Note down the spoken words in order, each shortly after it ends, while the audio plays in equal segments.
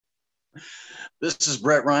This is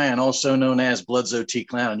Brett Ryan, also known as Bludzo T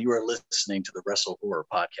Clown, and you are listening to the WrestleHorror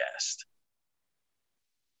podcast.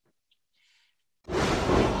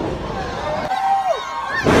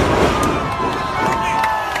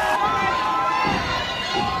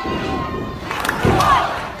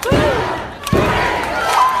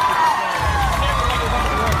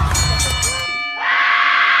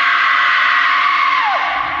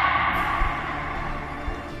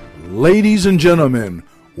 Ladies and gentlemen,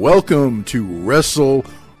 welcome to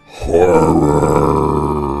WrestleHorror.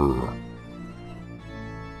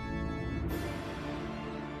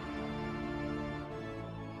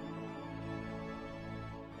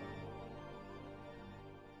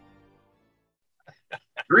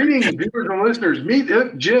 Greetings, viewers and listeners.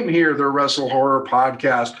 Meathook Jim here, the WrestleHorror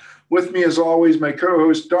podcast. With me, as always, my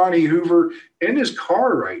co-host Donnie Hoover in his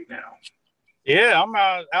car right now. Yeah, I'm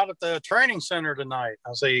out at the training center tonight.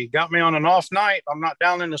 I say, you got me on an off night. I'm not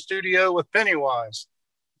down in the studio with Pennywise.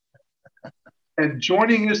 And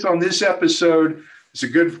joining us on this episode is a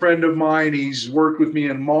good friend of mine. He's worked with me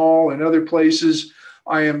in mall and other places.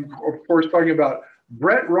 I am, of course, talking about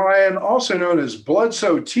Brett Ryan, also known as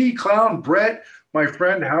Bludzo T Clown. Brett, my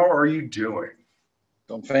friend, how are you doing?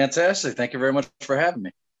 Doing fantastic. Thank you very much for having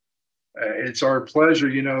me. It's our pleasure.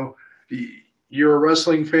 You know, you're a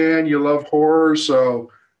wrestling fan. You love horror. So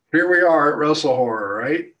here we are at WrestleHorror,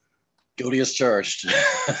 right? Guilty as charged.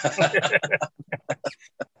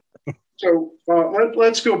 So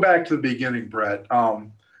let's go back to the beginning, Brett.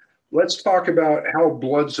 Let's talk about how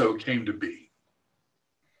Bludzo came to be.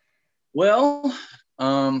 Well,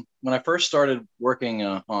 when I first started working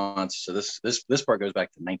on, so this part goes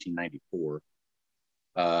back to 1994.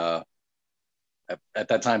 At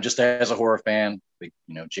that time, just as a horror fan, big,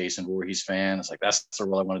 Jason Voorhees fan, it's like, that's the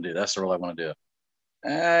role I want to do. That's the role I want to do.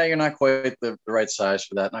 You're not quite the right size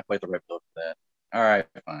for that. Not quite the right build for that. All right,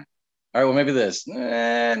 fine. All right, well, maybe this.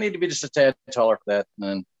 I need to be just a tad taller for that. And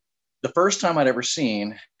then the first time I'd ever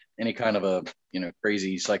seen any kind of a,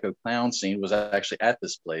 crazy psycho clown scene was actually at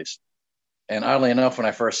this place. And oddly enough, when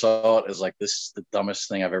I first saw it, it was like, this is the dumbest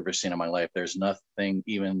thing I've ever seen in my life. There's nothing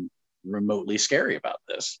even remotely scary about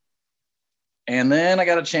this. And then I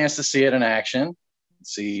got a chance to see it in action,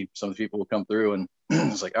 see some of the people who come through, and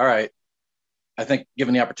it's like, all right, I think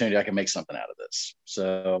given the opportunity, I can make something out of this.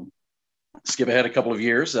 So skip ahead a couple of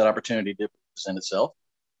years, that opportunity did present itself.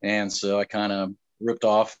 And so I kind of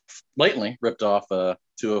blatantly ripped off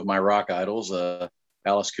two of my rock idols,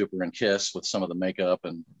 Alice Cooper and Kiss, with some of the makeup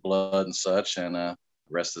and blood and such. And the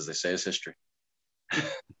rest, as they say, is history. I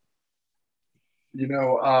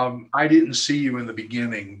didn't see you in the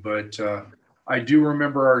beginning, but I do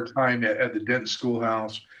remember our time at the Denton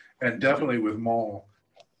Schoolhouse and definitely with Maul.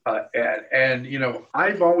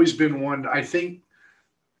 I've always been one, I think,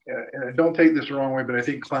 and don't take this the wrong way, but I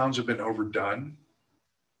think clowns have been overdone.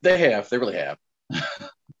 They have. They really have.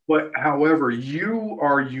 But however, you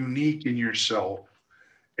are unique in yourself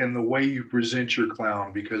in the way you present your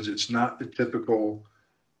clown, because it's not the typical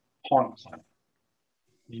haunt clown.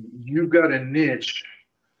 You've got a niche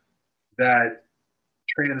that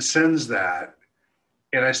transcends that.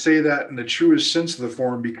 And I say that in the truest sense of the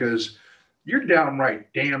form because you're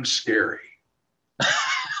downright damn scary.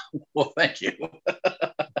 Well, thank you.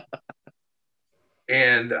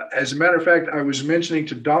 And as a matter of fact, I was mentioning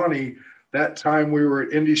to Donnie that time we were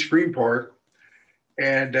at Indy Screen Park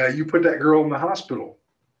and you put that girl in the hospital.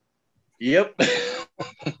 Yep.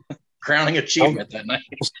 Crowning achievement that night.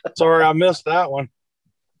 Sorry, I missed that one.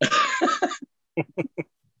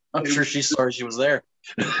 I'm sure she's sorry she was there.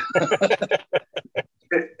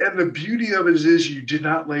 And the beauty of it is you did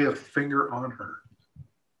not lay a finger on her.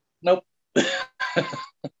 Nope.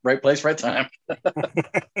 Right place, right time.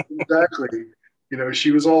 Exactly.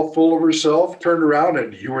 She was all full of herself, turned around,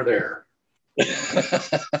 and you were there.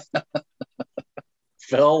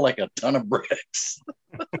 Fell like a ton of bricks.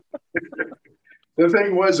 The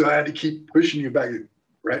thing was, I had to keep pushing you back.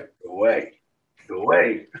 Right, go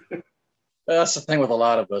away. That's the thing with a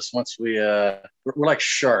lot of us. Once we're like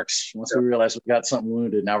sharks. Once we realize we got something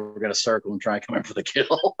wounded, now we're going to circle and try and come in for the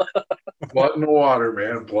kill. Blood in the water,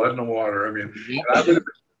 man. Blood in the water. I mean,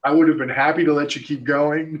 I would have been happy to let you keep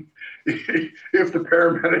going if the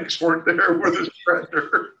paramedics weren't there with a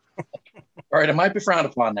stretcher. All right, it might be frowned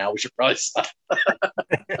upon now. We should probably stop.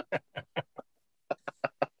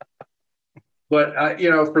 But,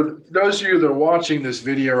 for those of you that are watching this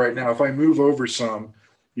video right now, if I move over some,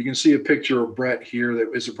 you can see a picture of Brett here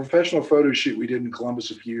that is a professional photo shoot we did in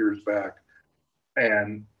Columbus a few years back.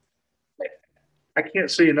 And I can't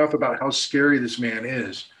say enough about how scary this man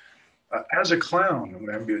is. As a clown,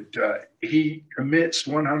 he commits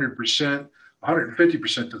 100%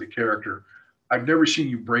 150% to the character. I've never seen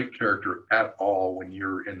you break character at all when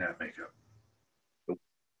you're in that makeup.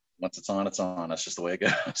 Once it's on, it's on. That's just the way it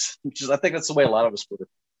goes. I think that's the way a lot of us were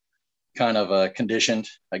kind of conditioned,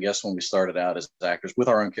 I guess, when we started out as actors with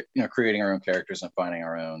our own, creating our own characters and finding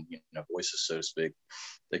our own, voices, so to speak.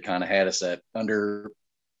 They kind of had us at under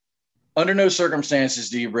no circumstances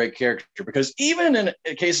do you break character, because even in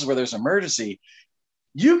cases where there's an emergency,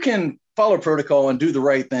 you can follow protocol and do the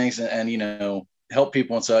right things and help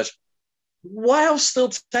people and such while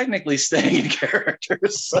still technically staying in character.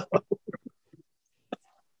 So.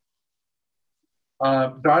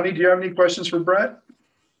 Donnie, do you have any questions for Brett?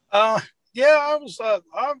 Yeah,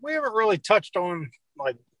 we haven't really touched on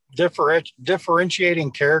like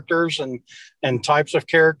differentiating characters and types of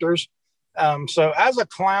characters. So as a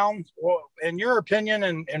clown, well, in your opinion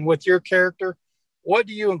and with your character, what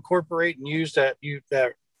do you incorporate and use that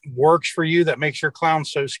works for you that makes your clown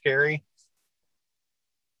so scary?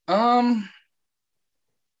 That's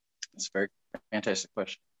a very fantastic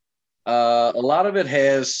question. A lot of it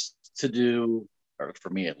has to do, or for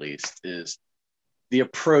me at least, is the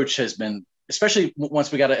approach has been, especially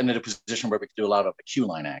once we got into a position where we could do a lot of the Q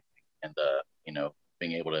line acting and,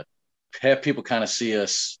 being able to have people kind of see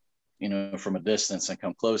us, from a distance and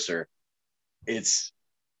come closer. I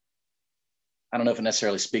don't know if it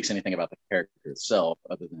necessarily speaks anything about the character itself,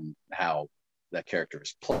 other than how that character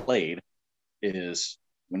is played, is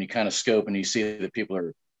when you kind of scope and you see that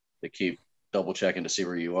they keep double checking to see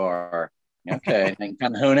where you are. Okay. And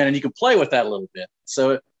kind of hone in, and you can play with that a little bit.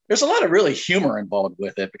 So there's a lot of really humor involved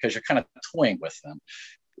with it, because you're kind of toying with them.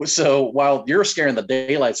 So while you're scaring the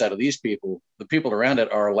daylights out of these people, the people around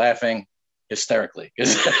it are laughing hysterically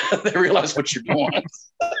because they realize what you're doing.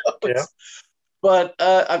 Yeah. But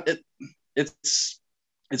it's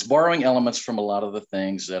borrowing elements from a lot of the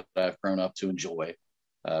things that I've grown up to enjoy.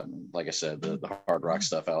 Like I said, the hard rock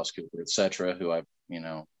stuff, Alice Cooper, etc., who I've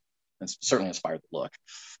certainly inspired the look.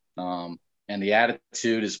 And the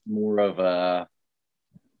attitude is more of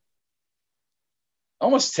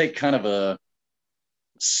almost take kind of a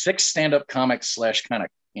sick stand-up comic / kind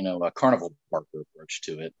of a carnival barker approach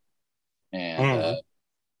to it. And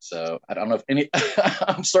so I don't know if any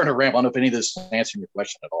I'm starting to ramble. I don't know if any of this is answering your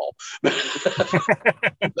question at all.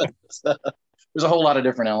 There's a whole lot of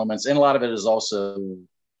different elements, and a lot of it is also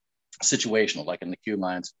situational. Like in the Q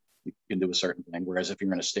lines, you can do a certain thing, whereas if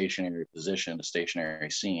you're in a stationary position, a stationary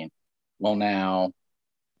scene, well, now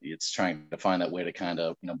it's trying to find that way to kind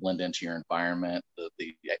of blend into your environment,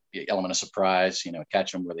 the element of surprise,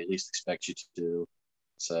 catch them where they least expect you to.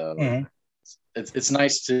 So it's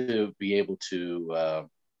nice to be able to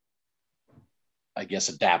I guess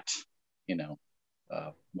adapt,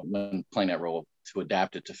 when playing that role, to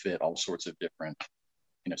adapt it to fit all sorts of different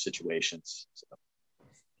situations. So.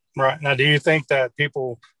 Right. Now, do you think that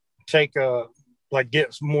people get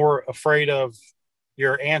more afraid of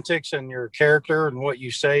your antics and your character and what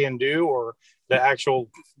you say and do, or the actual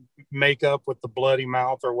makeup with the bloody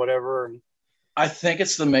mouth or whatever? I think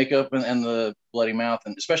it's the makeup and the bloody mouth,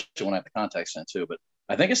 and especially when I have the contact lens too. But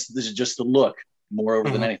I think this is just the look more over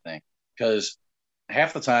than anything, because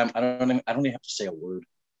half the time I don't even have to say a word.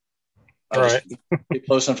 I just get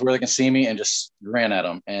close enough to where they can see me and just grin at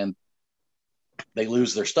them, and they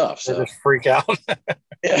lose their stuff. So they just freak out.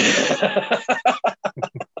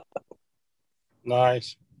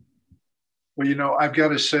 Nice. Well, I've got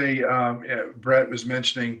to say, Brett was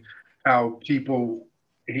mentioning how people,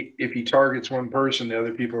 if he targets one person, the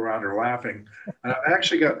other people around are laughing. And I've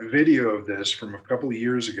actually got video of this from a couple of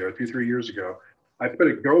years ago, 2-3 years ago. I put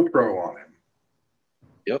a GoPro on him.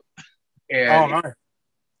 Yep. And, nice.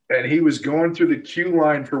 And he was going through the queue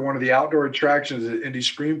line for one of the outdoor attractions at Indy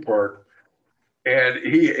Scream Park. And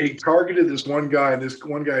he targeted this one guy, and this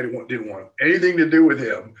one guy didn't want anything to do with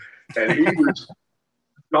him. And he was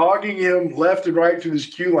dogging him left and right through this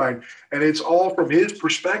queue line, and it's all from his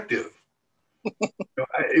perspective.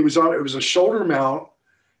 It was a shoulder mount,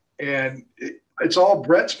 and it's all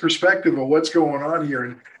Brett's perspective of what's going on here,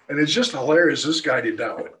 and it's just hilarious. This guy did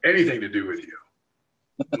not want anything to do with you.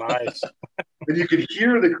 Nice. And you could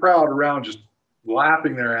hear the crowd around just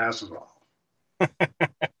laughing their asses off.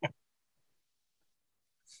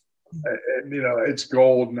 And it's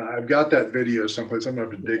gold. And I've got that video someplace. I'm going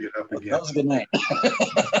to have to dig it up again. That was a good night.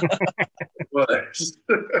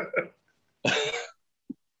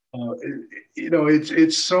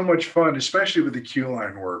 It's so much fun, especially with the Q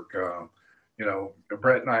line work.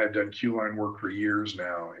 Brett and I have done Q line work for years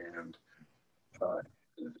now, and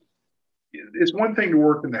it's one thing to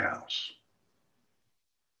work in the house,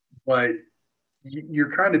 but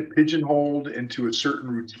you're kind of pigeonholed into a certain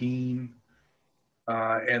routine.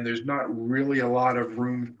 and there's not really a lot of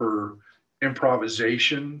room for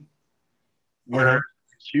improvisation. Whereas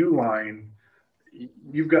queue line,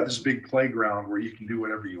 you've got this big playground where you can do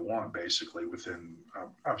whatever you want, basically within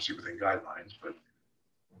obviously within guidelines. But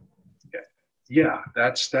yeah,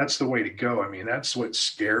 that's the way to go. I mean, that's what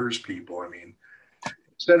scares people. I mean,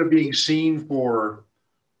 instead of being seen for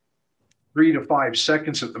 3 to 5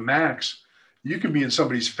 seconds at the max, you can be in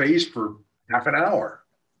somebody's face for half an hour.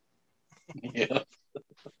 Yeah.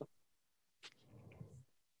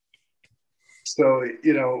 So,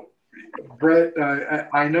 you know, Brett,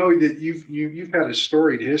 I know that you've had a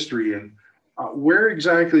storied history, and where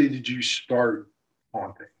exactly did you start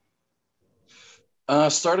haunting?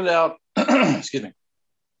 Started out, excuse me,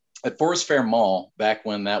 at Forest Fair Mall back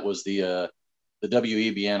when that was the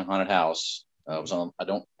WEBN haunted house. It was on. I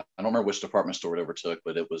don't remember which department store it overtook,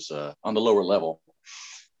 but it was on the lower level,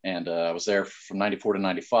 and I was there from '94 to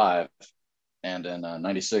 '95, and then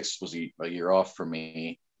 '96 was a year off for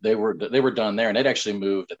me. They were done there, and they'd actually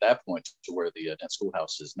moved at that point to where the Dent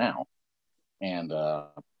Schoolhouse is now, and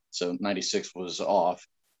so '96 was off,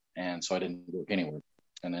 and so I didn't work anywhere.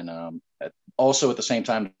 And then also at the same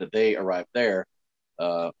time that they arrived there,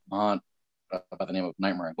 aunt by the name of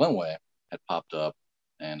Nightmare on Glenway had popped up,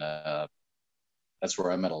 and that's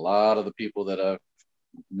where I met a lot of the people that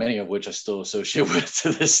many of which I still associate with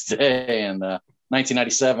to this day. And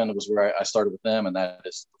 1997 was where I started with them, and that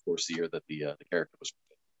is, of course, the year that the character was.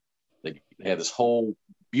 They had this whole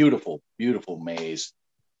beautiful, beautiful maze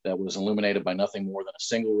that was illuminated by nothing more than a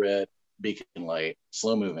single red beacon light,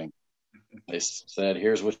 slow moving. They said,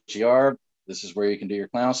 "Here's what you are. This is where you can do your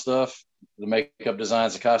clown stuff. The makeup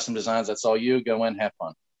designs, the costume designs, that's all you. Go in, have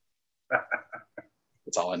fun."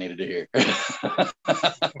 That's all I needed to hear.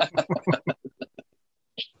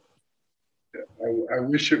 I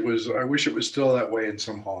wish it was. I wish it was still that way in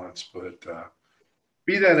some haunts, but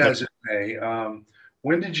be that as it may.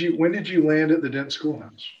 When did you land at the Dent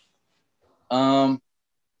Schoolhouse?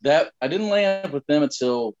 That I didn't land with them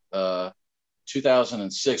until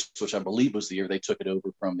 2006, which I believe was the year they took it over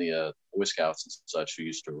from the Boy Scouts and such who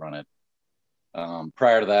used to run it.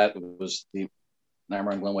 Prior to that, it was the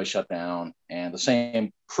Nightmare on Glenway shut down, and the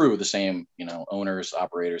same crew, the same owners,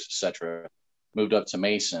 operators, etc., moved up to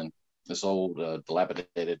Mason, this old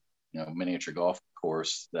dilapidated miniature golf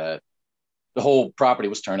course that the whole property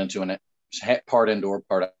was turned into an part indoor,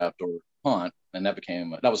 part outdoor haunt, and that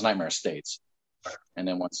was Nightmare Estates. And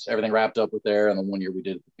then once everything wrapped up with there, and the 1 year we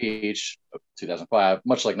did at the beach, 2005,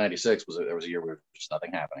 much like '96 there was a year where there was just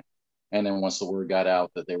nothing happening. And then once the word got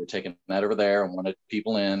out that they were taking that over there and wanted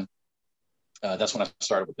people in, that's when I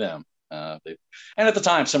started with them. And at the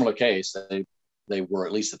time, similar case, they were,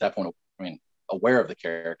 at least at that point, aware of the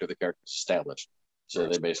character. The character was established, so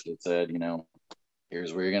they basically said,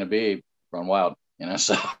 here's where you're going to be, run wild,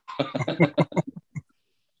 So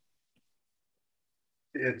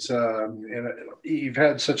it's you've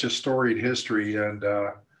had such a storied history, and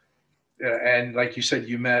like you said,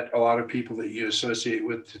 you met a lot of people that you associate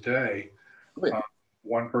with today.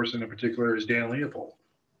 One person in particular is Dan Leopold.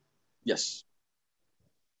 Yes.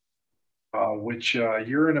 Which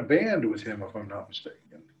you're in a band with him, if I'm not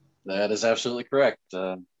mistaken. That is absolutely correct.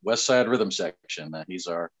 West Side Rhythm Section. He's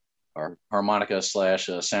our harmonica /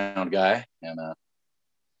 sound guy, and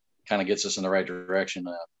kind of gets us in the right direction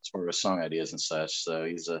as far as song ideas and such. So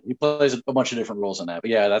he plays a bunch of different roles in that.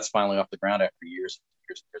 But yeah, that's finally off the ground after years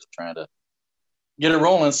of trying to get it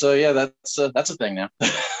rolling. So yeah, that's a thing now.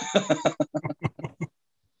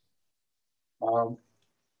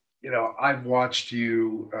 I've watched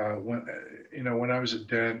you when I was at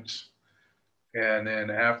Dent, and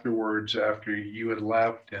then afterwards, after you had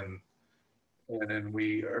left, and then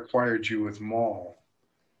we acquired you with Mall.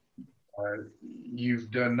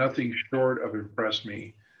 You've done nothing short of impress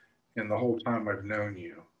me in the whole time I've known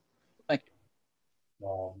you. Thank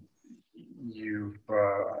you. You've,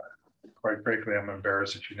 quite frankly, I'm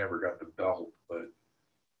embarrassed that you never got the belt, but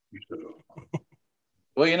you should have.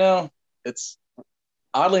 Well, it's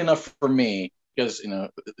oddly enough for me, because,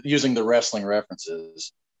 using the wrestling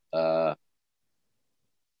references, two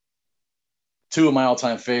of my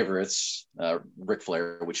all-time favorites, Ric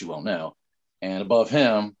Flair, which you well know, and above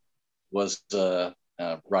him was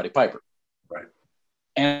Roddy Piper. Right.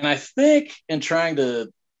 And I think I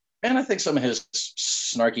think some of his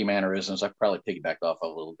snarky mannerisms, I've probably piggybacked off a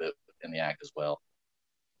little bit in the act as well.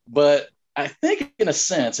 But I think in a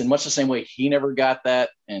sense, in much the same way he never got that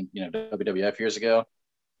in WWF years ago,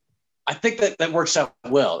 I think that works out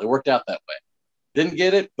well. It worked out that way. Didn't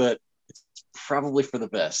get it, but it's probably for the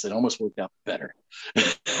best. It almost worked out better.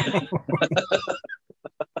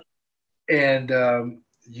 And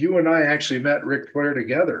you and I actually met Ric Flair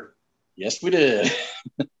together. Yes, we did.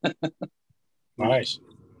 Nice.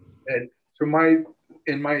 And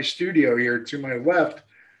in my studio here to my left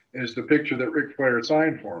is the picture that Ric Flair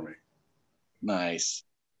signed for me. Nice.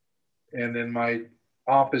 And in my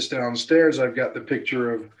office downstairs, I've got the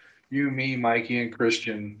picture of you, me, Mikey, and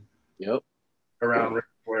Christian. Yep. Around Ric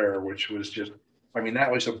Flair, which was just, I mean,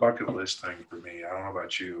 that was a bucket list thing for me. I don't know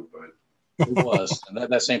about you, but it was. And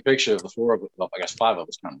that same picture of the four of, well, I guess five of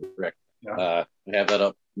us, kind of Rick. Yeah. We have that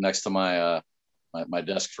up next to my my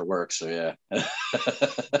desk for work. So yeah.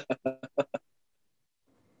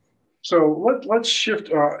 So let's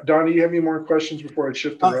shift. Donnie, you have any more questions before I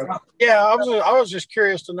shift the rest? Yeah, I was just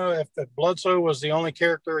curious to know if Bludzo was the only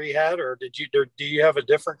character he had, or do you have a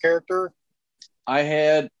different character? I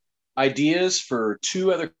had ideas for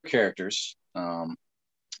two other characters,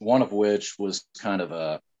 one of which was kind of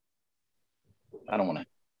a, I don't want to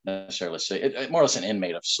necessarily say it, more or less an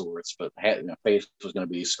inmate of sorts, but face was going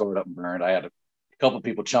to be scored up and burned. I had a couple of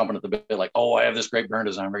people chomping at the bit like, oh, I have this great burn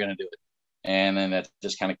design, we're going to do it. And then that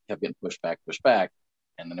just kind of kept getting pushed back.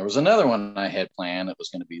 And then there was another one I had planned that was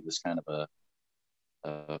going to be this kind of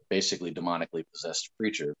a basically demonically possessed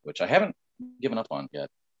creature, which I haven't given up on yet.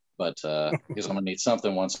 But because I'm going to need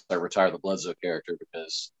something once I retire the Bludzo character,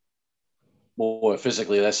 because, boy,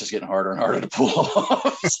 physically that's just getting harder and harder to pull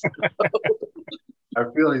off. I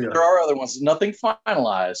feel you. There are other ones, nothing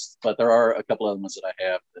finalized, but there are a couple other ones that I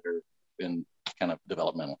have that are been kind of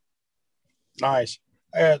developmental. Nice.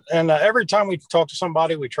 And every time we talk to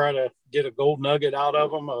somebody, we try to get a gold nugget out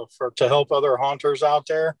of them to help other haunters out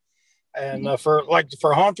there. And for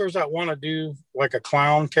haunters that want to do like a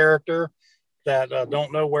clown character that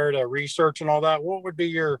don't know where to research and all that, what would be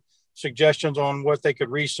your suggestions on what they could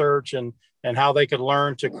research and how they could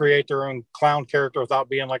learn to create their own clown character without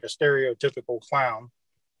being like a stereotypical clown?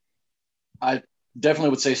 I definitely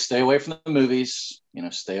would say stay away from the movies,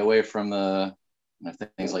 stay away from the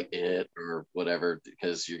things like It or whatever,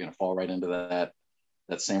 because you're going to fall right into that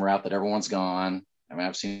same route that everyone's gone. I mean,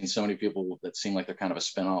 I've seen so many people that seem like they're kind of a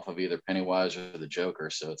spinoff of either Pennywise or the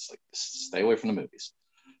Joker. So it's like, stay away from the movies.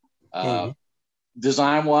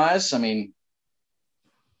 Design wise, I mean,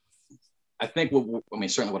 I think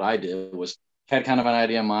certainly what I did was had kind of an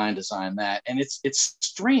idea in mind, design that. And it's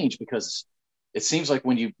strange because it seems like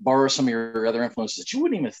when you borrow some of your other influences that you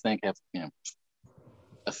wouldn't even think have,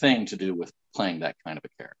 a thing to do with playing that kind of a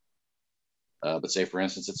character. But say, for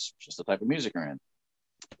instance, it's just the type of music you're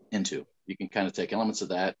into. You can kind of take elements of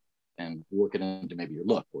that and work it into maybe your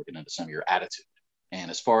look, work it into some of your attitude.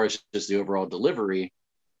 And as far as just the overall delivery,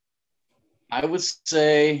 I would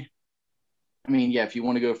say, I mean, yeah, if you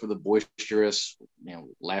want to go for the boisterous,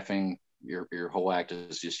 laughing, your whole act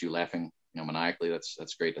is just you laughing, maniacally,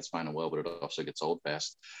 that's great, that's fine and well, but it also gets old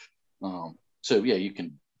fast. So yeah, you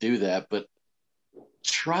can do that, but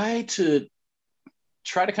try to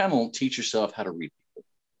kind of teach yourself how to read people,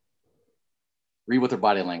 read what their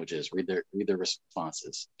body language is, read their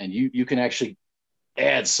responses, and you can actually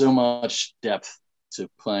add so much depth to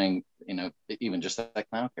playing, even just that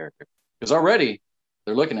clown character, because already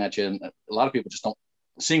they're looking at you, and a lot of people just don't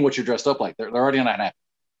seeing what you're dressed up like. They're already not happy.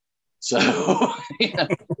 So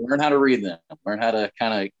learn how to read them, learn how to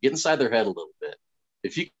kind of get inside their head a little bit.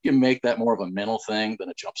 If you can make that more of a mental thing than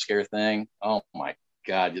a jump scare thing, oh my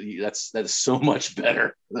God, that is so much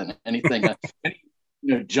better than anything. Any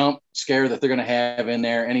jump scare that they're going to have in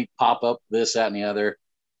there, any pop up, this, that, and the other.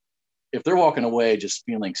 If they're walking away just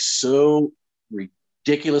feeling so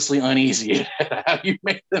ridiculously uneasy at how you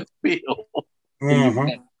make them feel,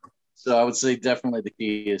 so I would say definitely the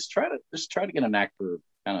key is try to get a knack for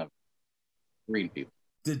kind of reading people.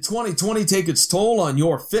 Did 2020 take its toll on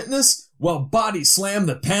your fitness? Well, body slam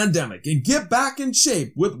the pandemic and get back in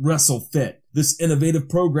shape with WrestleFit. This innovative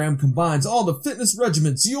program combines all the fitness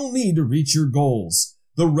regimens you'll need to reach your goals.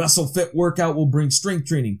 The WrestleFit workout will bring strength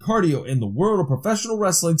training, cardio, and the world of professional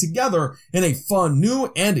wrestling together in a fun,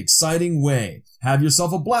 new, and exciting way. Have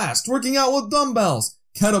yourself a blast working out with dumbbells,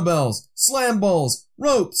 kettlebells, slam balls,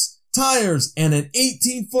 ropes, tires, and an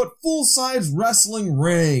 18-foot full-size wrestling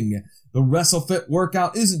ring. The WrestleFit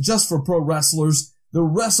workout isn't just for pro wrestlers. The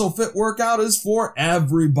WrestleFit workout is for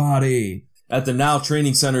everybody. At the Now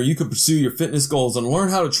Training Center, you can pursue your fitness goals and learn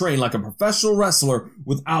how to train like a professional wrestler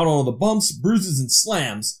without all the bumps, bruises, and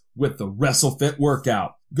slams with the WrestleFit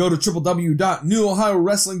workout. Go to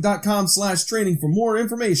www.newohiowrestling.com/training for more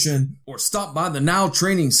information, or stop by the Now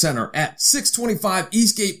Training Center at 625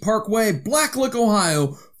 Eastgate Parkway, Blacklick,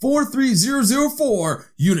 Ohio,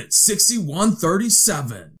 43004, Unit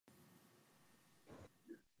 6137.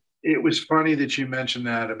 It was funny that you mentioned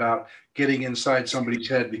that about getting inside somebody's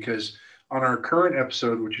head, because on our current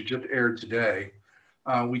episode, which you just aired today,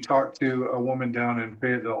 we talked to a woman down in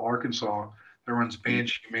Fayetteville, Arkansas, that runs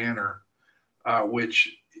Banshee Manor,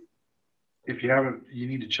 which, if you haven't, you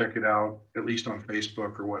need to check it out, at least on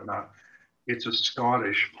Facebook or whatnot. It's a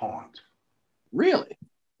Scottish haunt. Really?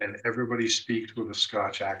 And everybody speaks with a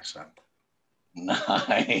Scotch accent.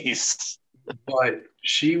 Nice. But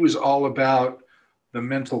she was all about the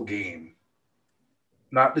mental game,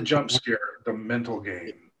 not the jump scare, the mental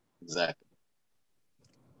game. Exactly.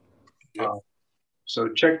 So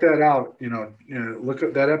check that out. Look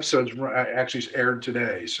at that episode's actually aired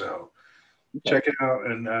today. So check it out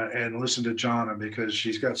and listen to Jonna, because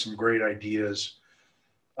she's got some great ideas.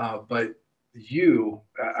 But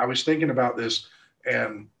I was thinking about this,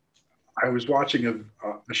 and I was watching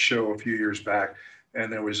a show a few years back,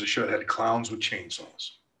 and there was a show that had clowns with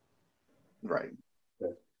chainsaws. Right.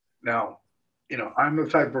 Now, I'm the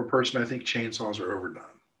type of person, I think chainsaws are overdone.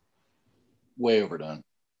 Way overdone.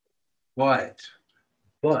 But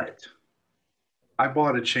I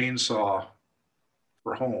bought a chainsaw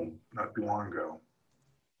for home not too long ago.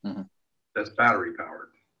 Mm-hmm. That's battery powered.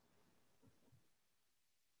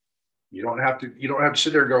 You don't have to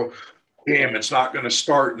sit there and go, damn, it's not going to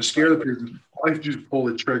start, and scare the people. I just pull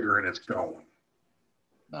the trigger and it's going.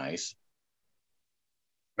 Nice.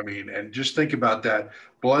 I mean, and just think about that.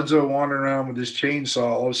 Bludzo wandering around with his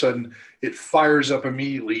chainsaw, all of a sudden it fires up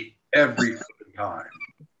immediately every time.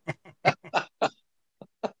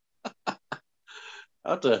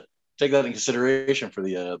 I'll have to take that in consideration for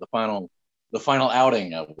the final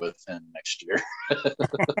outing with him next year.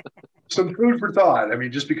 Some food for thought. I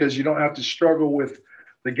mean, just because you don't have to struggle with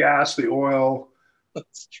the gas, the oil.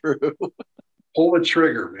 That's true. Pull the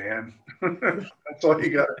trigger, man. That's all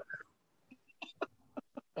you got.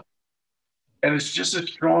 And it's just as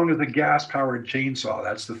strong as a gas-powered chainsaw.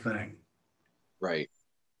 That's the thing. Right.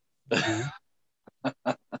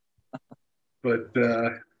 But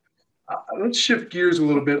let's shift gears a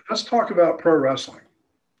little bit. Let's talk about pro wrestling.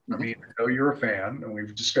 I mean, I know you're a fan, and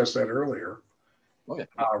we've discussed that earlier. Oh, yeah.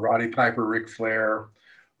 Roddy Piper, Ric Flair.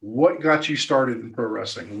 What got you started in pro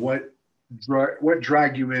wrestling? What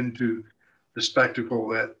dragged you into the spectacle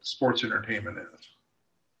that sports entertainment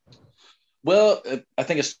is? Well, I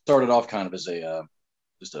think it started off kind of as it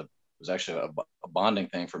was actually a bonding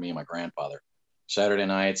thing for me and my grandfather. Saturday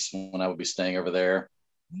nights when I would be staying over there,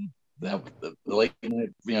 the late,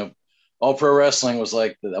 all pro wrestling was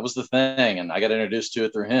like, that was the thing. And I got introduced to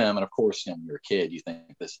it through him. And of course, when you're a kid, you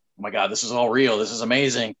think this, oh my God, this is all real. This is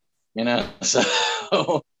amazing.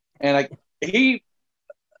 So, and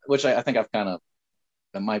which I think I've that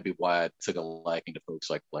might be why I took a liking to folks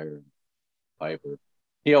like Flair and Piper.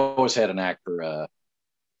 He always had an act for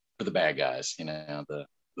the bad guys. The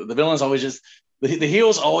villains always just, the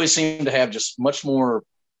heels always seem to have just much more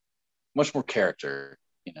character,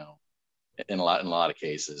 in a lot of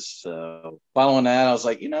cases. So following that, I was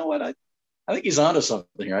like, you know what, I think he's onto something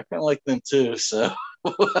here. I kind of like them too. So,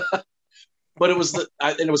 but it was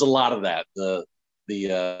a lot of that. The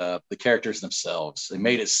characters themselves, they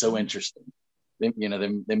made it so interesting. They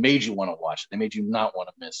made you want to watch it. They made you not want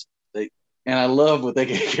to miss it. And I love what they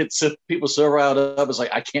get people so riled up. It's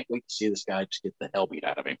like, I can't wait to see this guy just get the hell beat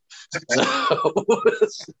out of him. So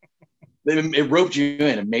it roped you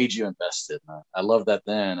in and made you invested. I love that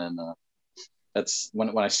then. And that's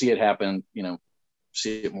when I see it happen,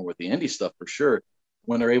 see it more with the indie stuff for sure.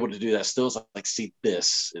 When they're able to do that still, it's like, see,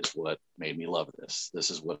 this is what made me love this. This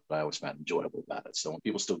is what I always found enjoyable about it. So when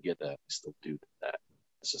people still get that, they still do that.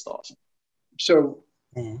 It's just awesome. So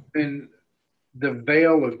in the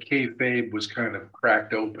veil of kayfabe was kind of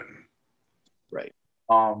cracked open. Right.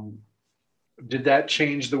 Did that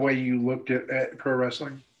change the way you looked at pro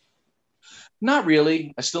wrestling? Not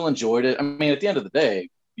really. I still enjoyed it. I mean, at the end of the day,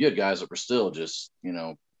 you had guys that were still just,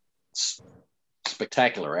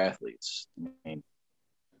 spectacular athletes. I mean,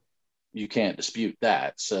 you can't dispute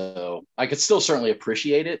that. So I could still certainly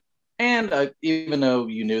appreciate it. And even though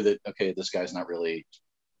you knew that, okay, this guy's not really,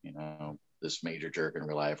 this major jerk in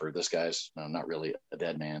real life, or this guy's not really a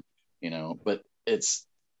dead man, but it's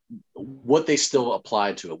what they still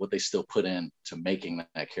applied to it, what they still put in to making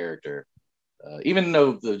that character. Even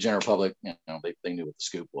though the general public, they knew what the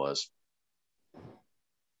scoop was,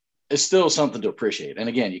 it's still something to appreciate. And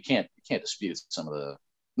again, you can't dispute some of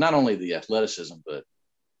not only the athleticism, but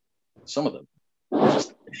some of the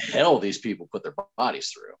just hell these people put their bodies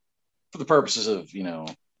through for the purposes of,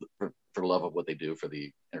 for the love of what they do for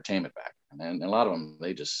the entertainment factor. And a lot of them,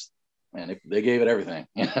 they just, man, they gave it everything.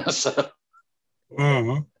 So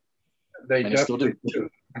they definitely do.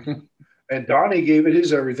 And Donnie gave it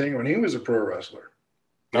his everything when he was a pro wrestler.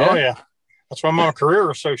 Oh yeah. That's why my career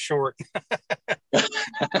was so short.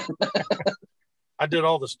 I did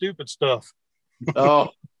all the stupid stuff. Oh,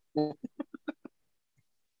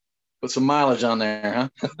 put some mileage on there, huh?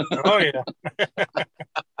 Oh yeah.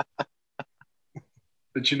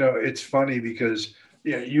 But it's funny because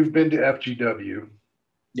you've been to FGW.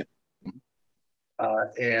 Yep.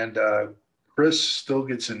 And Chris still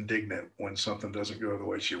gets indignant when something doesn't go the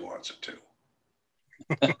way she wants it to.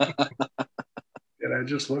 And I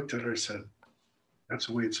just looked at her and said, that's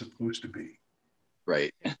the way it's supposed to be.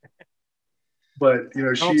 Right. But,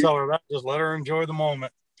 Don't tell her that. Just let her enjoy the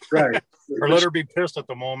moment. Right. Or let her be pissed at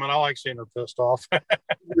the moment. I like seeing her pissed off.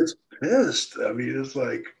 It's pissed. I mean, it's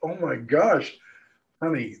like, oh my gosh,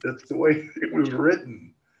 honey, that's the way it was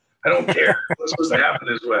written. I don't care. It's supposed to happen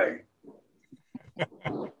this way.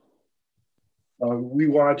 We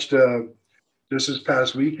watched just this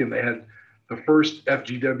past weekend, they had the first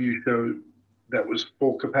FGW show that was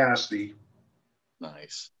full capacity.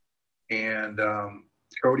 Nice. And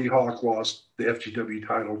Cody Hawk lost the FGW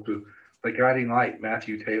title to the Guiding Light,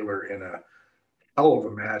 Matthew Taylor, in a hell of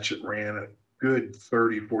a match that ran a good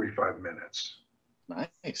 30, 45 minutes.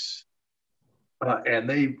 Nice. And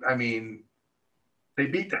they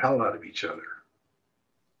beat the hell out of each other.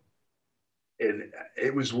 And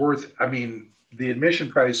it was worth, the admission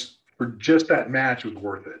price for just that match was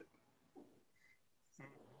worth it.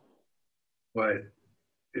 But,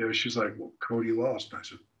 she's like, well, Cody lost. And I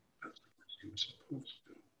said, that's what he was supposed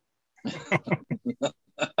to do.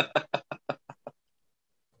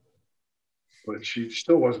 But she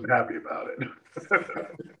still wasn't happy about it.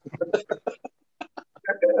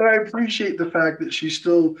 And I appreciate the fact that she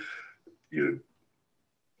still,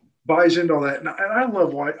 buys into all that. And I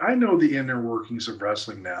love why I know the inner workings of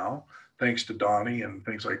wrestling now, thanks to Donnie and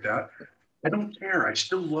things like that. I don't care. I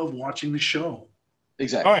still love watching the show.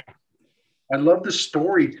 Exactly. Oh, yeah. I love the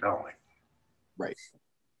storytelling. Right.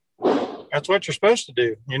 That's what you're supposed to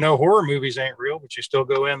do. Horror movies ain't real, but you still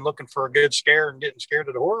go in looking for a good scare and getting scared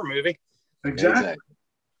of the horror movie. Exactly.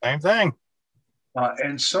 Same thing.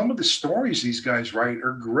 And some of the stories these guys write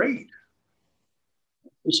are great.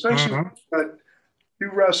 Especially two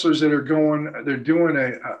wrestlers that are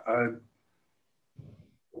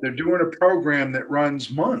they're doing a program that runs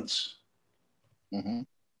months. Mm-hmm.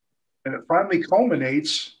 And it finally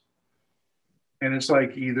culminates, and it's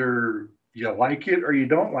like either you like it or you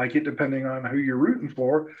don't like it, depending on who you're rooting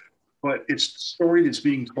for. But it's the story that's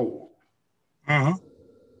being told in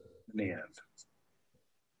the end.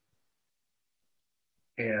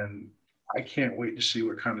 And I can't wait to see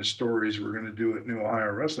what kind of stories we're going to do at New Ohio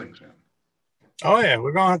Wrestling Center. Oh, yeah.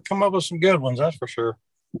 We're going to come up with some good ones. That's for sure.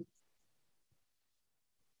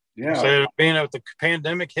 Yeah. So being that the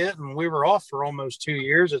pandemic hit and we were off for almost 2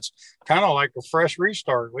 years, it's kind of like a fresh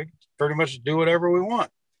restart. We pretty much do whatever we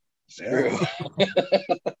want. True.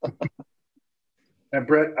 And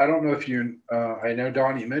Brett, I don't know if I know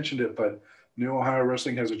Donnie mentioned it, but New Ohio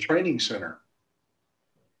Wrestling has a training center.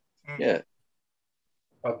 Yeah.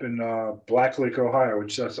 Up in Black Lake, Ohio,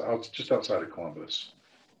 which is just outside of Columbus.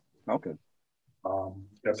 Okay.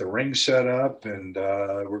 Got the ring set up, and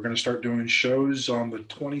we're going to start doing shows on the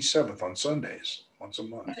 27th on Sundays, once a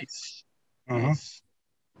month. Nice. Nice.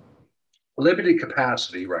 Limited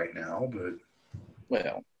capacity right now, but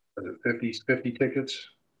well, 50 tickets,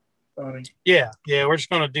 Donnie? Yeah, we're just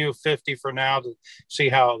going to do 50 for now to see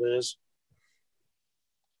how it is.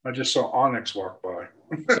 I just saw Onyx walk by.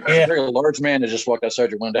 Yeah. You're a large man that just walked outside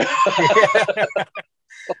your window. I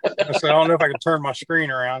don't know if I can turn my screen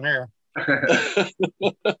around here.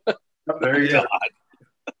 There you go.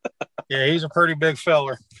 Yeah, he's a pretty big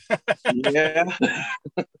feller. Yeah.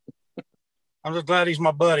 I'm just glad he's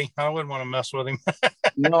my buddy. I wouldn't want to mess with him.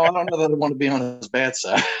 No, I don't know that I want to be on his bad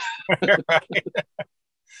side. Right.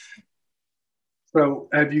 So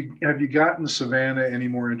have you gotten Savannah any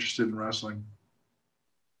more interested in wrestling?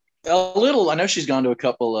 A little. I know she's gone to a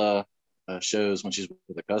couple shows when she's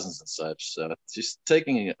with her cousins and such. So she's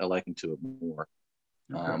taking a liking to it more.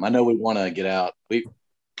 Okay. I know we want to get out. I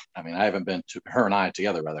haven't been to her and I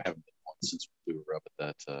together. Rather, haven't been since we were up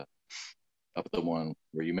at that up at the one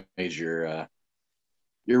where you made your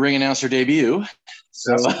ring announcer debut.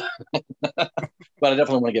 So, but I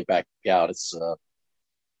definitely want to get back out. It's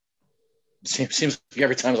seems like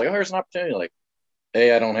every time it's like, oh, there's an opportunity. Like,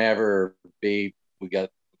 A, I don't have her. Or B, we got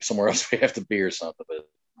somewhere else we have to be or something. But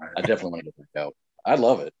I definitely want to get back out. I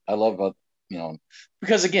love it. I love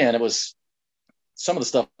because again, it was some of the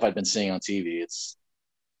stuff I'd been seeing on TV. It's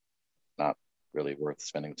not really worth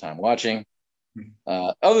spending the time watching.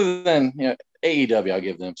 Other than AEW, I'll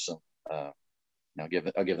give them some. I'll give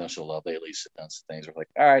them some love. They at least have done some things where like,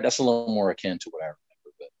 all right, that's a little more akin to what I remember.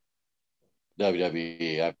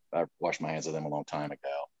 WWE. I've washed my hands of them a long time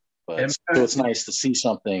ago. But Impact. so it's nice to see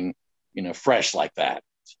something, fresh like that,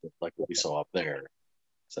 like what we saw up there.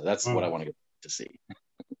 So that's what I want to get to see.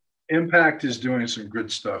 Impact is doing some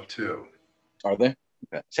good stuff too. Are they?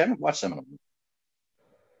 Okay. See, I haven't watched some of them.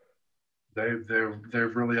 They're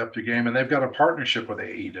really up to game, and they've got a partnership with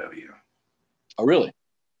AEW. Oh, really?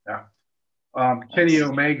 Yeah. Kenny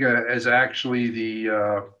Omega is actually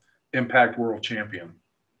the Impact World Champion.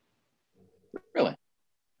 Really?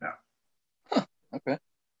 Yeah. Huh. Okay.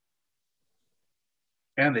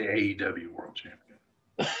 And the AEW World Champion.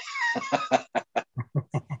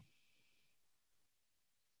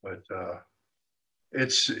 But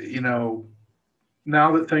it's,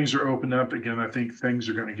 now that things are opened up again, I think things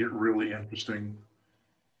are going to get really interesting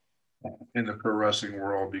in the pro wrestling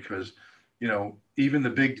world because, even the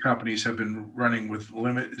big companies have been running with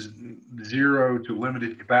zero to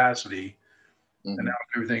limited capacity. Mm-hmm. And now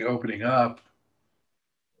everything opening up,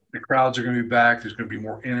 the crowds are going to be back. There's going to be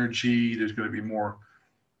more energy. There's going to be more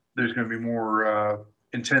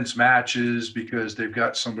intense matches because they've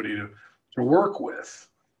got somebody to work with.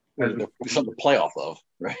 Something to play off of,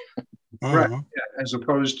 right? Right. Yeah, as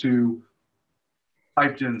opposed to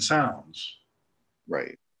piped in sounds.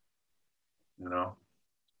 Right.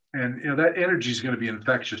 And that energy is going to be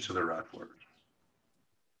infectious to the wrestlers.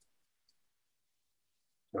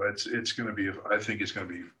 So it's going to be, I think it's going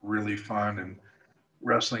to be really fun, and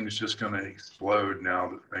wrestling is just going to explode now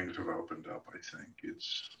that things have opened up. I think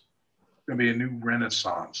it's going to be a new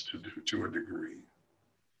renaissance to a degree.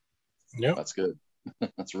 Yeah, that's good.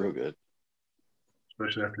 That's real good.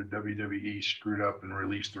 Especially after WWE screwed up and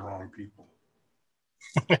released the wrong people.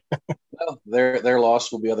 Well, their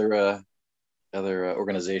loss will be other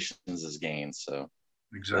organizations' gains. So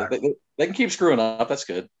exactly, they can keep screwing up. That's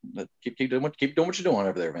good. Keep doing what you're doing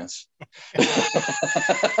over there, Vince.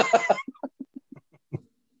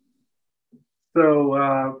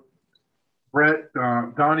 So, Brett,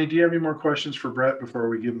 Donnie, do you have any more questions for Brett before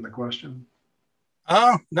we give him the question?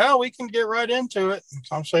 No, we can get right into it.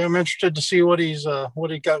 I'm interested to see what he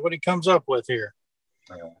comes up with here.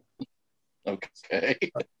 Okay.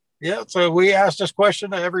 Yeah, so we asked this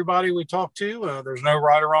question to everybody we talked to. There's no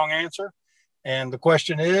right or wrong answer. And the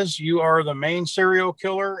question is, you are the main serial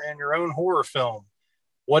killer in your own horror film.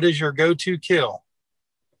 What is your go-to kill?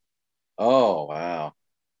 Oh, wow.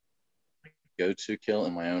 Go-to kill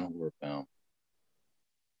in my own horror film.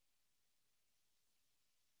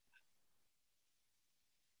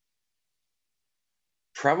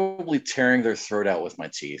 Probably tearing their throat out with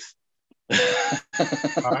my teeth.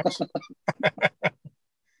 Nice.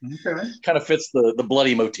 Okay. Kind of fits the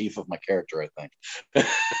bloody motif of my character, I think.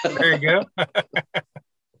 There you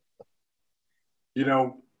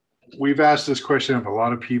go. We've asked this question of a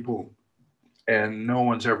lot of people, and no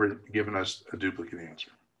one's ever given us a duplicate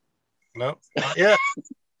answer. Nope, not yet.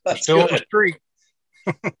 That's still good. on the street.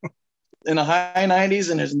 In the high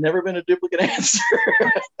 90s, and there's never been a duplicate answer.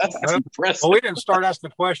 That's impressive. Well, we didn't start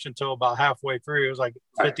asking the question until about halfway through. It was like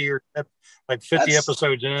 50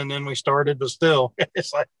 episodes in, and then we started, but still,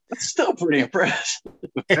 it's like that's still pretty impressive.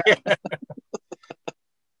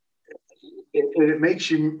 It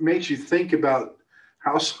makes you think about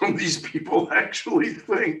how some of these people actually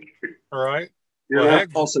think. Right. Yeah,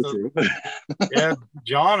 well, also true. Yeah,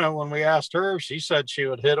 Jonna, when we asked her, she said she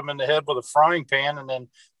would hit them in the head with a frying pan and then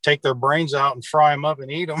take their brains out and fry them up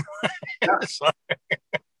and eat them.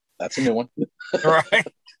 That's a new one. Right.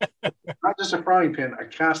 Not just a frying pan, a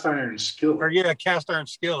cast iron skillet. Or a cast iron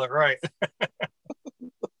skillet, right.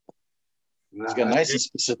 He's got nice and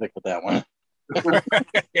specific with that one.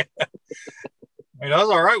 Yeah. I mean, I was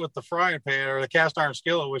all right with the frying pan or the cast iron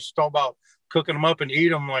skillet, which is all about cooking them up and eat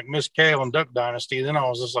them like Miss Kale and Duck Dynasty. Then I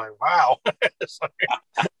was just like, wow.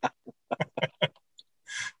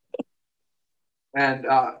 And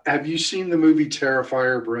have you seen the movie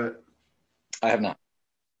Terrifier, Brett? I have not.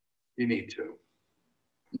 You need to.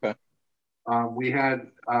 Okay. We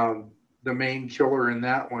had the main killer in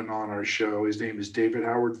that one on our show. His name is David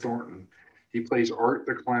Howard Thornton. He plays Art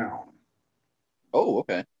the Clown. Oh,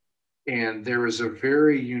 okay. And there is a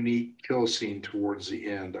very unique kill scene towards the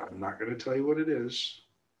end. I'm not going to tell you what it is.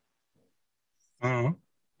 Uh-huh.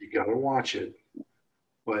 You got to watch it.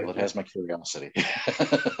 But well, it has my curiosity.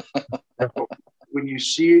 When you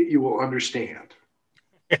see it, you will understand.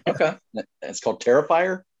 Okay. It's called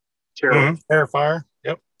Terrifier? Terrifier.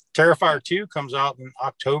 Yep. Terrifier 2 comes out in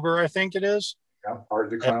October, I think it is. Yeah, Art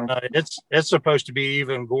the Clown. And, it's supposed to be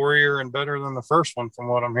even gorier and better than the first one, from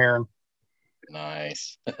what I'm hearing.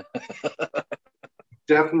 Nice.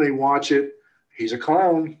 Definitely watch it. He's a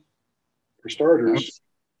clown, for starters.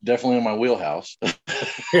 Definitely in my wheelhouse.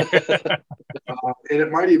 And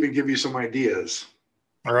it might even give you some ideas.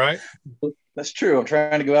 All right. That's true. I'm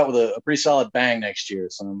trying to go out with a pretty solid bang next year,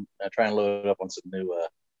 so I'm trying to load up on some new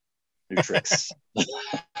tricks.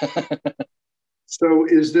 So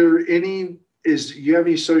you have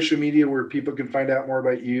any social media where people can find out more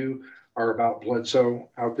about you or about Bludzo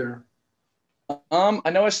out there? I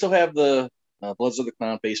know I still have the Bludzo the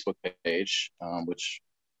Clown Facebook page, which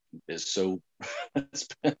is hasn't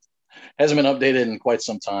been updated in quite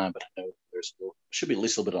some time, but I know there should be at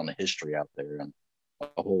least a little bit on the history out there and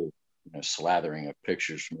a whole slathering of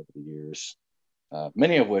pictures from over the years,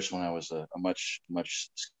 many of which when I was a much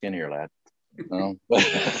skinnier lad.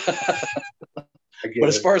 But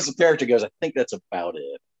as far as the character goes, I think that's about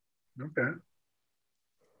it. Okay.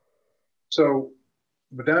 So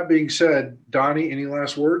with that being said, Donnie, any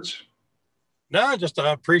last words? No, I just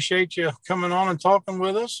appreciate you coming on and talking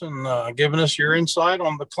with us and giving us your insight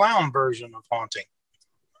on the clown version of haunting.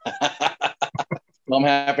 Well, I'm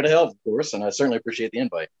happy to help, of course, and I certainly appreciate the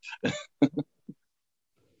invite.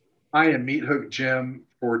 I am Meathook Jim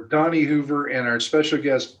for Donnie Hoover and our special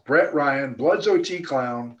guest, Brett Ryan, Bludzo T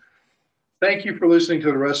Clown. Thank you for listening to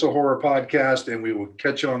the WrestleHorror podcast, and we will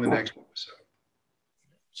catch you on the next episode.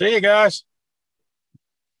 See you guys.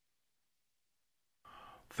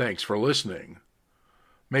 Thanks for listening.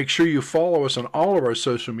 Make sure you follow us on all of our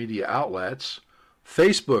social media outlets,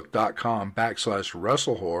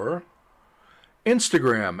 facebook.com/WrestleHorror,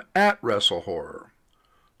 Instagram @WrestleHorror,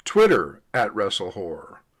 Twitter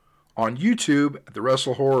 @WrestleHorror, on YouTube at the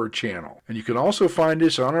WrestleHorror channel. And you can also find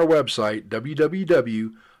us on our website,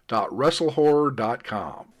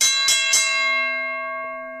 www.WrestleHorror.com.